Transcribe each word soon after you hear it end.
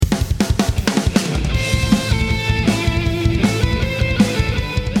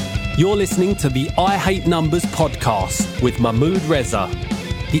You're listening to the I Hate Numbers podcast with Mahmood Reza.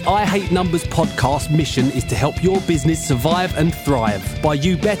 The I Hate Numbers podcast mission is to help your business survive and thrive by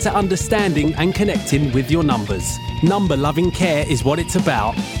you better understanding and connecting with your numbers. Number-loving care is what it's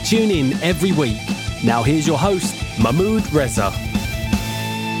about. Tune in every week. Now here's your host, Mahmood Reza.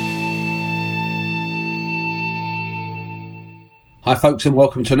 Hi folks, and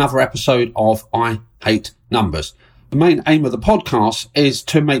welcome to another episode of I Hate Numbers. The main aim of the podcast is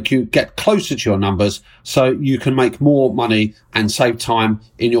to make you get closer to your numbers so you can make more money and save time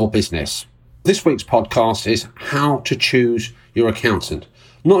in your business. This week's podcast is how to choose your accountant.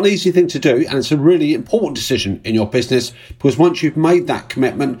 Not an easy thing to do, and it's a really important decision in your business because once you've made that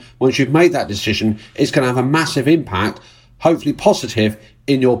commitment, once you've made that decision, it's going to have a massive impact, hopefully positive,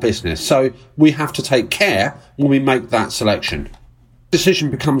 in your business. So we have to take care when we make that selection.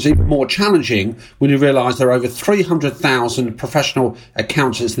 Decision becomes even more challenging when you realise there are over 300,000 professional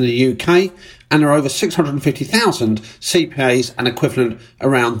accountants in the UK and there are over 650,000 CPAs and equivalent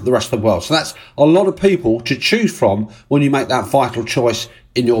around the rest of the world. So that's a lot of people to choose from when you make that vital choice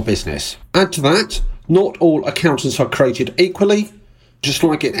in your business. Add to that, not all accountants are created equally. Just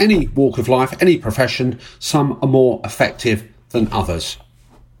like in any walk of life, any profession, some are more effective than others.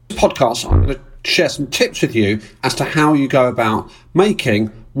 This podcast, I'm going to share some tips with you as to how you go about making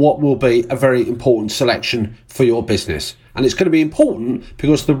what will be a very important selection for your business. And it's going to be important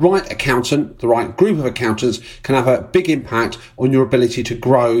because the right accountant, the right group of accountants can have a big impact on your ability to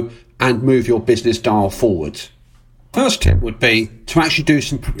grow and move your business dial forward. First tip would be to actually do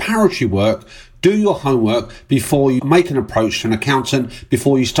some preparatory work. Do your homework before you make an approach to an accountant,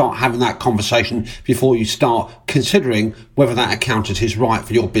 before you start having that conversation, before you start considering whether that accountant is right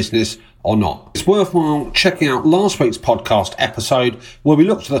for your business or not. It's worthwhile checking out last week's podcast episode where we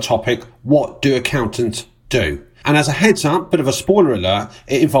looked at the topic, what do accountants do? And as a heads up, bit of a spoiler alert,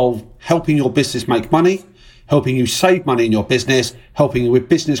 it involved helping your business make money, helping you save money in your business, helping you with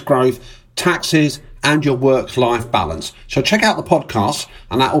business growth, taxes, and your work-life balance. So check out the podcast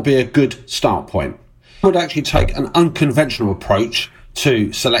and that will be a good start point. I would actually take an unconventional approach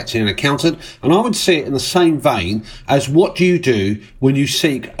to selecting an accountant, and I would see it in the same vein as what do you do when you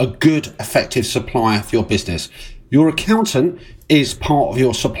seek a good, effective supplier for your business. Your accountant is part of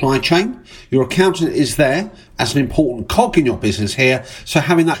your supply chain. Your accountant is there as an important cog in your business here, so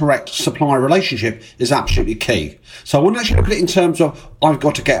having that correct supplier relationship is absolutely key. So I wouldn't actually look at it in terms of I've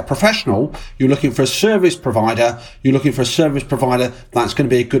got to get a professional. You're looking for a service provider. You're looking for a service provider that's going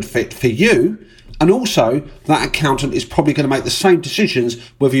to be a good fit for you. And also, that accountant is probably going to make the same decisions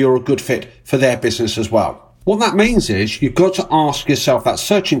whether you're a good fit for their business as well. What that means is you've got to ask yourself that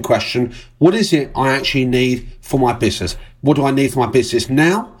searching question, what is it I actually need for my business? What do I need for my business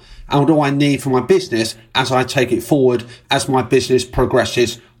now? And what do I need for my business as I take it forward, as my business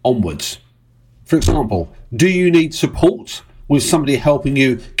progresses onwards? For example, do you need support with somebody helping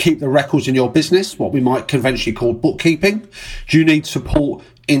you keep the records in your business, what we might conventionally call bookkeeping? Do you need support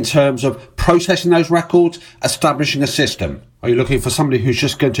in terms of processing those records, establishing a system? Are you looking for somebody who's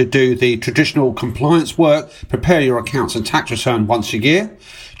just going to do the traditional compliance work, prepare your accounts and tax return once a year?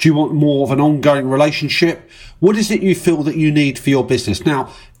 Do you want more of an ongoing relationship? What is it you feel that you need for your business?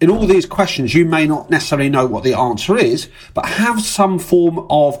 Now, in all these questions, you may not necessarily know what the answer is, but have some form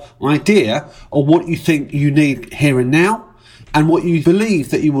of idea of what you think you need here and now, and what you believe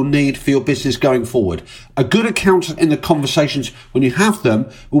that you will need for your business going forward. A good accountant in the conversations, when you have them,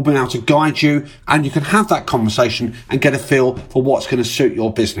 will be able to guide you, and you can have that conversation and get a feel for what's going to suit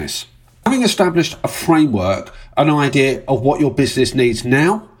your business. Having established a framework, an idea of what your business needs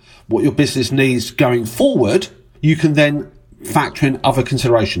now, what your business needs going forward, you can then factor in other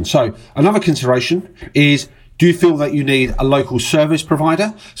considerations. So another consideration is, do you feel that you need a local service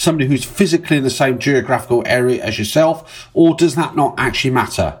provider, somebody who's physically in the same geographical area as yourself, or does that not actually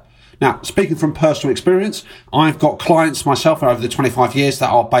matter? Now, speaking from personal experience, I've got clients myself over the 25 years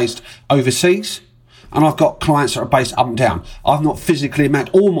that are based overseas, and I've got clients that are based up and down. I've not physically met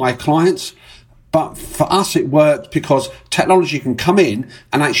all my clients, but for us it works because technology can come in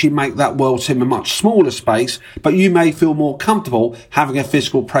and actually make that world seem a much smaller space, but you may feel more comfortable having a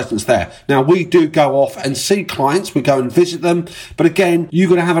physical presence there. Now, we do go off and see clients, we go and visit them, but again,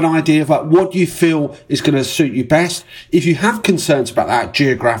 you've got to have an idea of what you feel is going to suit you best. If you have concerns about that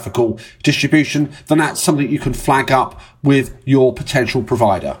geographical distribution, then that's something you can flag up with your potential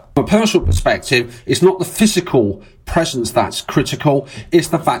provider. From a personal perspective, it's not the physical presence that's critical, it's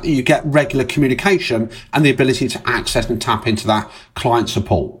the fact that you get regular communication and the ability to access and tap into that client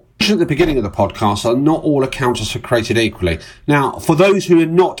support. At the beginning of the podcast, not all accountants are created equally. Now, for those who are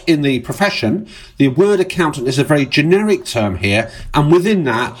not in the profession, the word accountant is a very generic term here, and within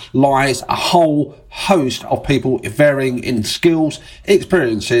that lies a whole host of people varying in skills,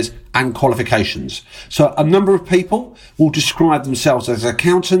 experiences, and qualifications. So a number of people will describe themselves as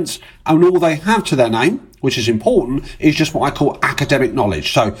accountants, and all they have to their name, which is important, is just what I call academic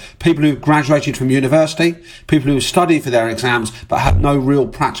knowledge. So people who've graduated from university, people who have studied for their exams but have no real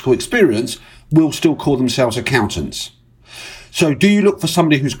practical experience will still call themselves accountants. So do you look for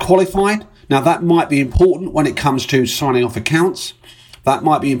somebody who's qualified? Now that might be important when it comes to signing off accounts. That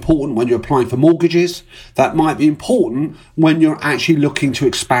might be important when you're applying for mortgages. That might be important when you're actually looking to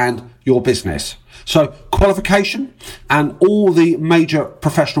expand your business. So qualification, and all the major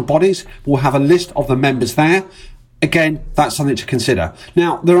professional bodies will have a list of the members there. Again, that's something to consider.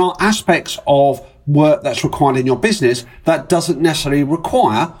 Now, there are aspects of work that's required in your business that doesn't necessarily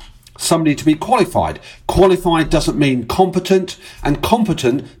require somebody to be qualified. Qualified doesn't mean competent, and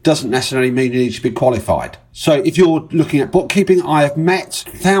competent doesn't necessarily mean you need to be qualified. So if you're looking at bookkeeping, I have met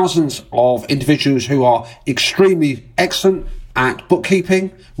thousands of individuals who are extremely excellent at bookkeeping,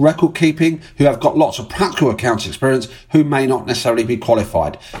 record keeping, who have got lots of practical accounts experience, who may not necessarily be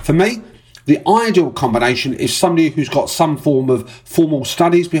qualified. For me, the ideal combination is somebody who's got some form of formal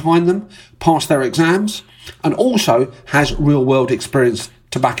studies behind them, passed their exams, and also has real world experience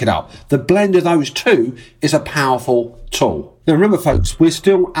to back it up. The blend of those two is a powerful tool. Now remember folks, we're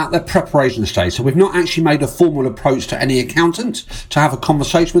still at the preparation stage, so we've not actually made a formal approach to any accountant to have a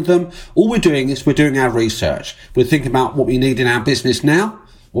conversation with them. All we're doing is we're doing our research. We're thinking about what we need in our business now,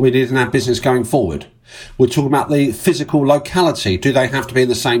 what we need in our business going forward. We're talking about the physical locality. Do they have to be in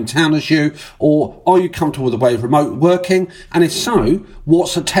the same town as you, or are you comfortable with the way of remote working? And if so,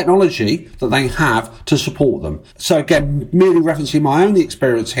 what's the technology that they have to support them? So again, merely referencing my own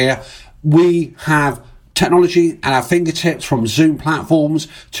experience here, we have technology at our fingertips, from Zoom platforms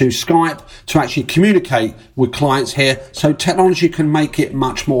to Skype, to actually communicate with clients here. So technology can make it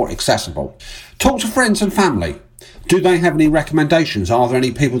much more accessible. Talk to friends and family. Do they have any recommendations? Are there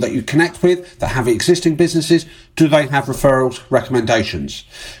any people that you connect with that have existing businesses? Do they have referrals, recommendations?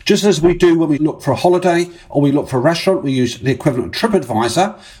 Just as we do when we look for a holiday or we look for a restaurant, we use the equivalent of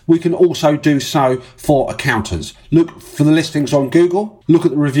TripAdvisor. We can also do so for accountants. Look for the listings on Google. Look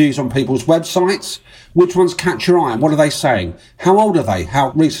at the reviews on people's websites. Which ones catch your eye? What are they saying? How old are they?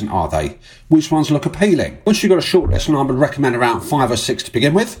 How recent are they? Which ones look appealing? Once you've got a short list, and I would recommend around 5 or 6 to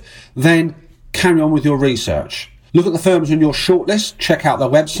begin with, then carry on with your research. Look at the firms on your shortlist, check out their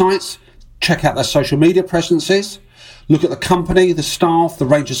websites, check out their social media presences, look at the company, the staff, the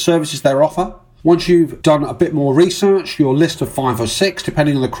range of services they offer. Once you've done a bit more research, your list of 5 or 6,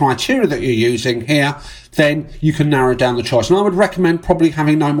 depending on the criteria that you're using here, then you can narrow down the choice. And I would recommend probably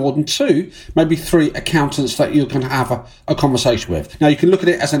having no more than 2, maybe 3 accountants that you can have a conversation with. Now, you can look at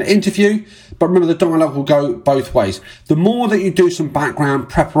it as an interview, but remember the dialogue will go both ways. The more that you do some background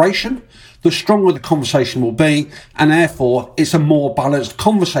preparation, the stronger the conversation will be, and therefore it's a more balanced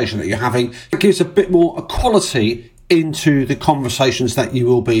conversation that you're having. It gives a bit more equality into the conversations that you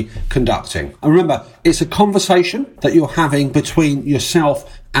will be conducting. And remember, it's a conversation that you're having between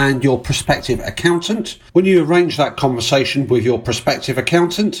yourself and your prospective accountant. When you arrange that conversation with your prospective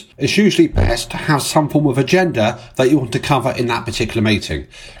accountant, it's usually best to have some form of agenda that you want to cover in that particular meeting.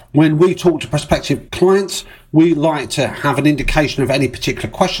 When we talk to prospective clients, we like to have an indication of any particular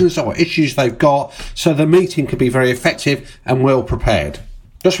questions or issues they've got, so the meeting can be very effective and well prepared.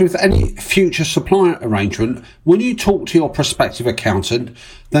 Just with any future supplier arrangement, when you talk to your prospective accountant,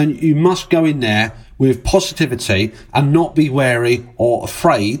 then you must go in there with positivity and not be wary or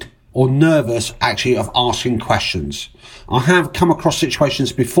afraid or nervous actually of asking questions. I have come across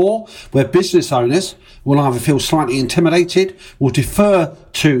situations before where business owners will either feel slightly intimidated, will defer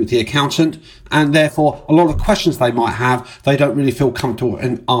to the accountant, and therefore a lot of questions they might have, they don't really feel comfortable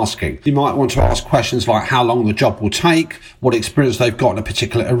in asking. You might want to ask questions like how long the job will take, what experience they've got in a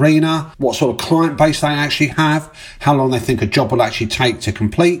particular arena, what sort of client base they actually have, how long they think a job will actually take to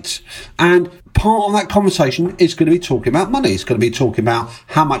complete, and part of that conversation is going to be talking about money. It's going to be talking about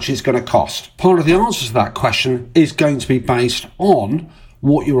how much it's going to cost. Part of the answer to that question is going to be based on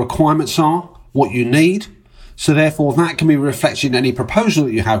what your requirements are, what you need. So therefore that can be reflected in any proposal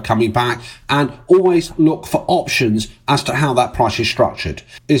that you have coming back, and always look for options as to how that price is structured.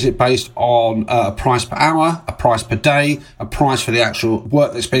 Is it based on a price per hour, a price per day, a price for the actual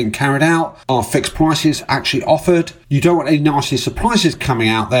work that's being carried out? Are fixed prices actually offered? You don't want any nasty surprises coming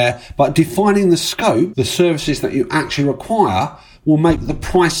out there, but defining the scope, the services that you actually require, will make the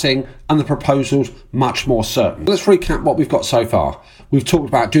pricing and the proposal's much more certain. Let's recap what we've got so far. We've talked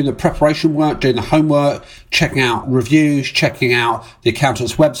about doing the preparation work, doing the homework, checking out reviews, checking out the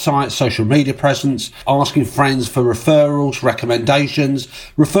accountant's website, social media presence, asking friends for referrals, recommendations.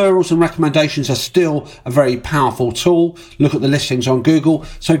 Referrals and recommendations are still a very powerful tool. Look at the listings on Google.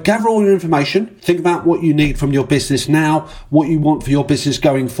 So gather all your information. Think about what you need from your business now, what you want for your business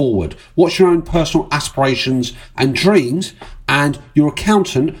going forward. What's your own personal aspirations and dreams? And your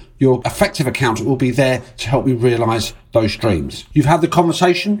accountant, your effective accountant, will be there to help you realise those dreams. You've had the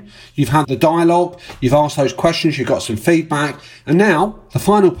conversation, you've had the dialogue, you've asked those questions, you've got some feedback, and now the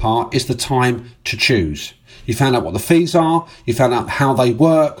final part is the time to choose. You found out what the fees are, you found out how they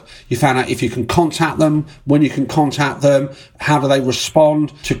work, you found out if you can contact them, when you can contact them, how do they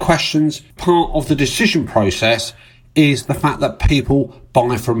respond to questions. Part of the decision process is the fact that people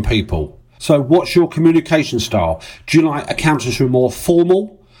buy from people. So what's your communication style? Do you like accountants who are more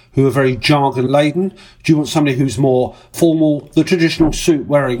formal, who are very jargon laden? Do you want somebody who's more formal, the traditional suit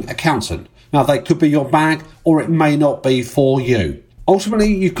wearing accountant? Now they could be your bag, or it may not be for you.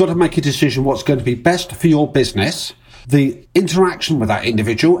 Ultimately, you've got to make a decision what's going to be best for your business, the interaction with that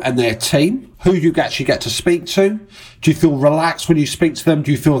individual and their team, who you actually get to speak to. Do you feel relaxed when you speak to them?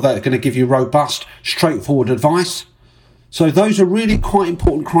 Do you feel they're going to give you robust, straightforward advice? So those are really quite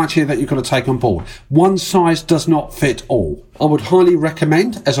important criteria that you've got to take on board. One size does not fit all. I would highly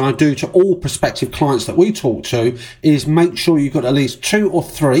recommend, as I do to all prospective clients that we talk to, is make sure you've got at least 2 or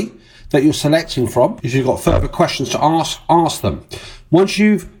 3 that you're selecting from. If you've got further questions to ask them. Once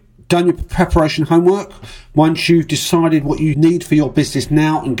you've done your preparation homework, once you've decided what you need for your business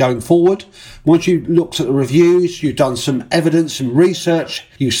now and going forward, once you've looked at the reviews, you've done some evidence and research,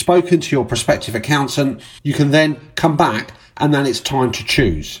 you've spoken to your prospective accountant, you can then come back and then it's time to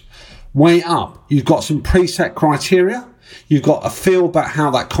choose. Weigh up. You've got some preset criteria. You've got a feel about how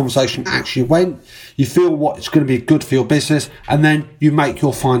that conversation actually went. You feel what's going to be good for your business, and then you make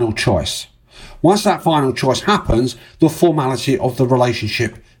your final choice. Once that final choice happens, the formality of the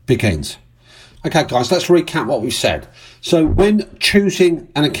relationship begins. Okay, guys, let's recap what we've said. So when choosing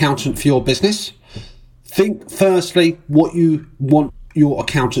an accountant for your business, think firstly what you want your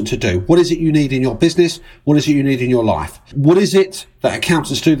accountant to do. What is it you need in your business? What is it you need in your life? What is it that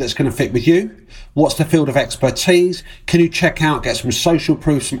accountants do that's going to fit with you? What's the field of expertise? Can you check out, get some social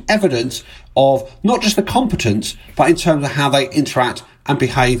proof, some evidence of not just the competence, but in terms of how they interact and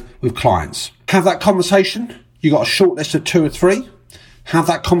behave with clients? Have that conversation. You got a short list of 2 or 3. Have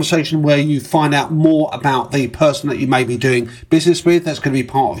that conversation where you find out more about the person that you may be doing business with. That's going to be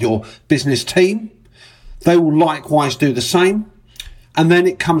part of your business team. They will likewise do the same. And then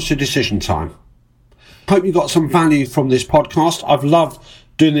it comes to decision time. Hope you got some value from this podcast. I've loved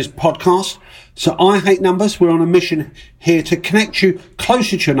doing this podcast. So I Hate Numbers. We're on a mission here to connect you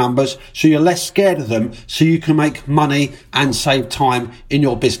closer to your numbers so you're less scared of them, so you can make money and save time in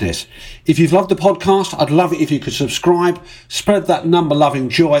your business. If you've loved the podcast, I'd love it if you could subscribe, spread that number loving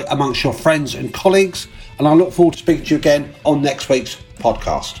joy amongst your friends and colleagues. And I look forward to speaking to you again on next week's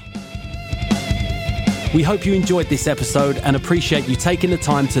podcast. We hope you enjoyed this episode and appreciate you taking the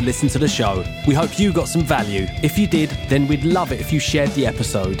time to listen to the show. We hope you got some value. If you did, then we'd love it if you shared the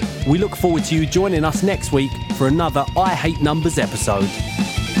episode. We look forward to you joining us next week for another I Hate Numbers episode.